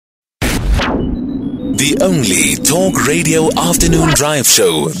The only talk radio afternoon drive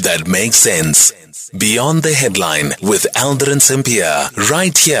show that makes sense. Beyond the headline with Alder and Cynthia,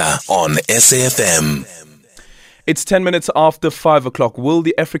 right here on SAFM. It's 10 minutes after 5 o'clock. Will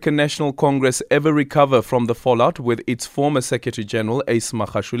the African National Congress ever recover from the fallout with its former Secretary General, Ace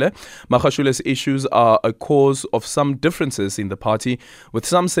Magashule? Magashule's issues are a cause of some differences in the party, with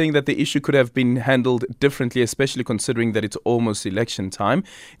some saying that the issue could have been handled differently, especially considering that it's almost election time.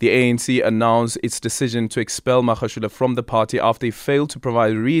 The ANC announced its decision to expel Magashule from the party after he failed to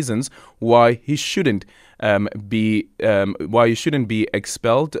provide reasons why he shouldn't be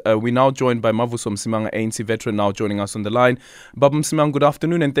expelled. We're now joined by Mavuso Msimang, ANC Veteran, now joining us on the line. Baba Msimang, good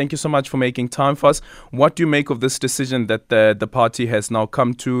afternoon, and thank you so much for making time for us. What do you make of this decision that the party has now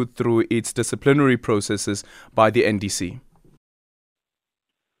come to through its disciplinary processes by the NDC?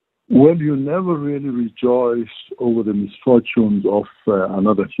 Well, you never really rejoice over the misfortunes of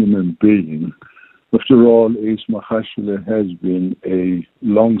another human being. After all, Ace Magashule has been a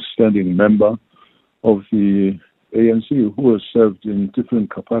long-standing member of the ANC who has served in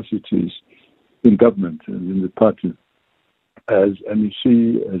different capacities in government and in the party as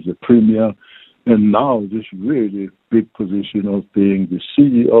MEC, as a premier, and now this really big position of being the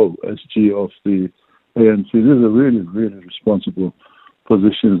CEO, SG of the ANC. These are really, really responsible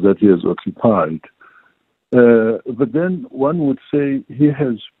positions that he has occupied. But then one would say he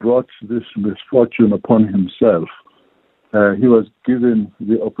has brought this misfortune upon himself. He was given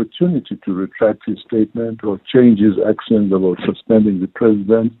the opportunity to retract his statement or change his actions about suspending the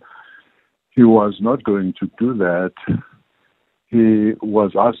president. He was not going to do that. He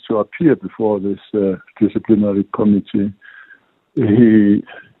was asked to appear before this disciplinary committee. He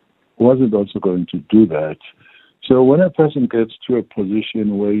wasn't also going to do that. So when a person gets to a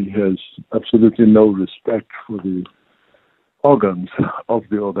position where he has absolutely no respect for the organs of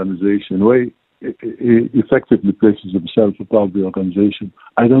the organization, where he effectively places himself above the organization,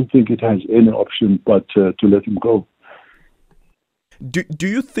 I don't think it has any option but to let him go. Do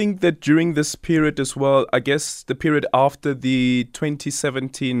you think that during this period as well, I guess the period after the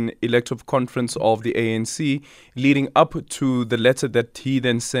 2017 electoral conference of the ANC, leading up to the letter that he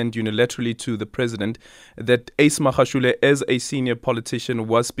then sent unilaterally to the president, that Ace Magashule as a senior politician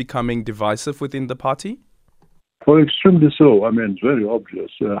was becoming divisive within the party? Well, extremely so. I mean, it's very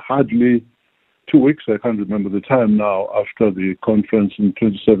obvious. Hardly 2 weeks, I can't remember the time now, after the conference in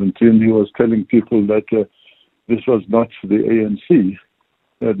 2017, he was telling people that this was not the ANC.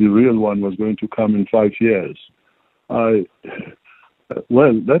 The real one was going to come in 5 years. Well,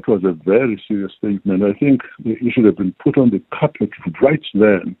 that was a very serious statement. I think he should have been put on the carpet right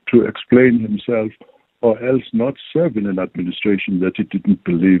then to explain himself, or else not serve in an administration that he didn't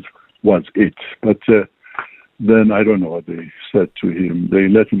believe was it. But then I don't know what they said to him. They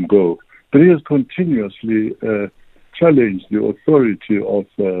let him go. But he has continuously challenged the authority of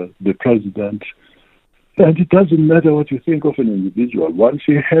the president. And it doesn't matter what you think of an individual. Once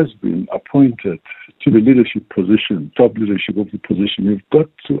he has been appointed to the leadership position, top leadership of the position, you've got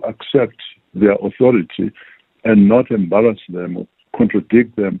to accept their authority and not embarrass them or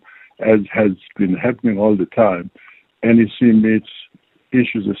contradict them, as has been happening all the time. NEC meets,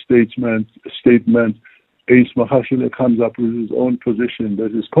 issues a statement. Ace Magashule comes up with his own position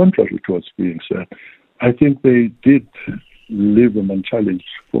that is contrary to what's being said. I think they did leave him unchallenged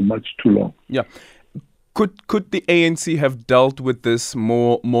for much too long. Yeah. Could the ANC have dealt with this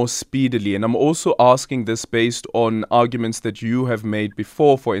more speedily? And I'm also asking this based on arguments that you have made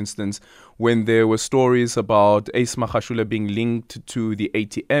before, for instance, when there were stories about Ace Magashule being linked to the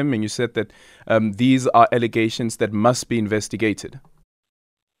ATM, and you said that these are allegations that must be investigated.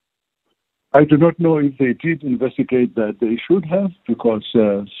 I do not know if they did investigate that. They should have, because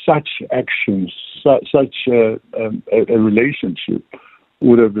such actions, such a relationship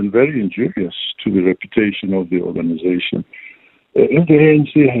would have been very injurious to the reputation of the organization. If the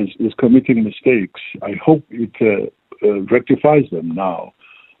ANC is committing mistakes, I hope it rectifies them now.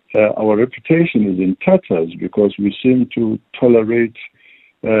 Our reputation is in tatters because we seem to tolerate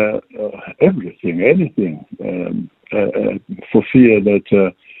anything, for fear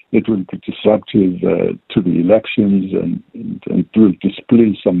that it will be disruptive to the elections and will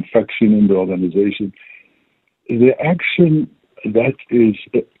displease some faction in the organization. The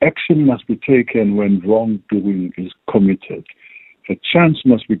action must be taken when wrongdoing is committed. A chance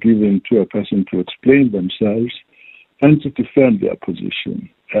must be given to a person to explain themselves and to defend their position.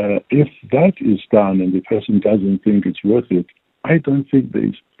 If that is done and the person doesn't think it's worth it, I don't think there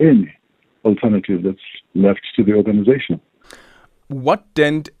is any alternative that's left to the organization. What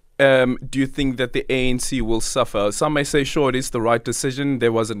dent do you think that the ANC will suffer? Some may say, sure, it is the right decision.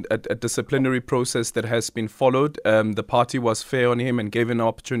 There was a disciplinary process that has been followed. The party was fair on him and gave him an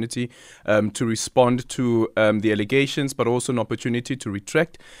opportunity to respond to the allegations, but also an opportunity to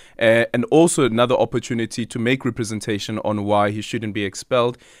retract, and also another opportunity to make representation on why he shouldn't be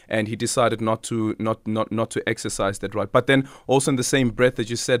expelled. And he decided not to exercise that right. But then also in the same breath that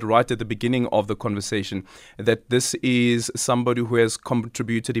you said right at the beginning of the conversation, that this is somebody who has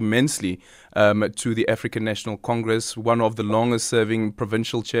contributed immensely to the African National Congress, one of the longest serving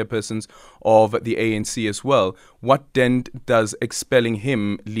provincial chairpersons of the ANC as well. What dent does expelling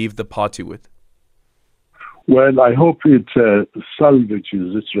him leave the party with? Well, I hope it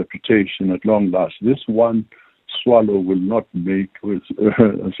salvages its reputation at long last. This one swallow will not make a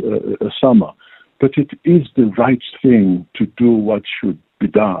summer, but it is the right thing to do what should be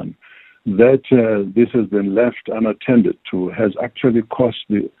done. That this has been left unattended to has actually cost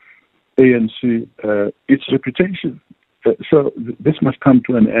the ANC its reputation. So this must come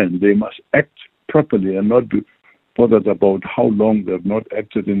to an end. They must act properly and not be bothered about how long they've not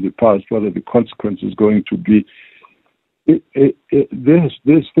acted in the past, what are the consequences going to be.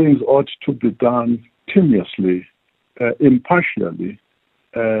 These things ought to be done tenuously, impartially,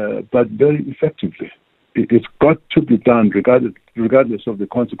 but very effectively. It's got to be done regardless of the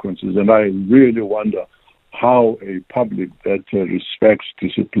consequences. And I really wonder how a public that respects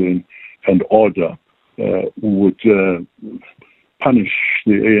discipline and order would punish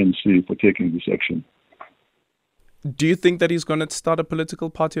the ANC for taking this action. Do you think that he's going to start a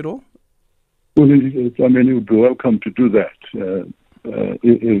political party at all? Well, he would be welcome to do that.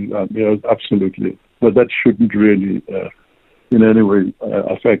 Absolutely. But that shouldn't really in any way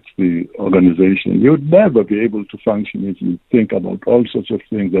affect the organization. You would never be able to function if you think about all sorts of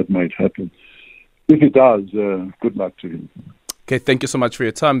things that might happen. If it does, good luck to him. Okay, thank you so much for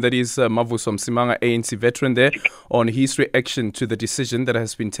your time. That is Mavuso Msimang, ANC veteran there, on his reaction to the decision that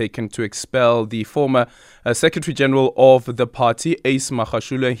has been taken to expel the former Secretary General of the party, Ace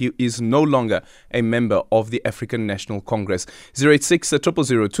Magashule. He is no longer a member of the African National Congress.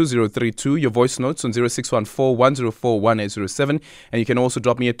 086-000-2032, your voice notes on 0614-104-1807, and you can also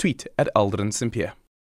drop me a tweet at Aldrin Simpier.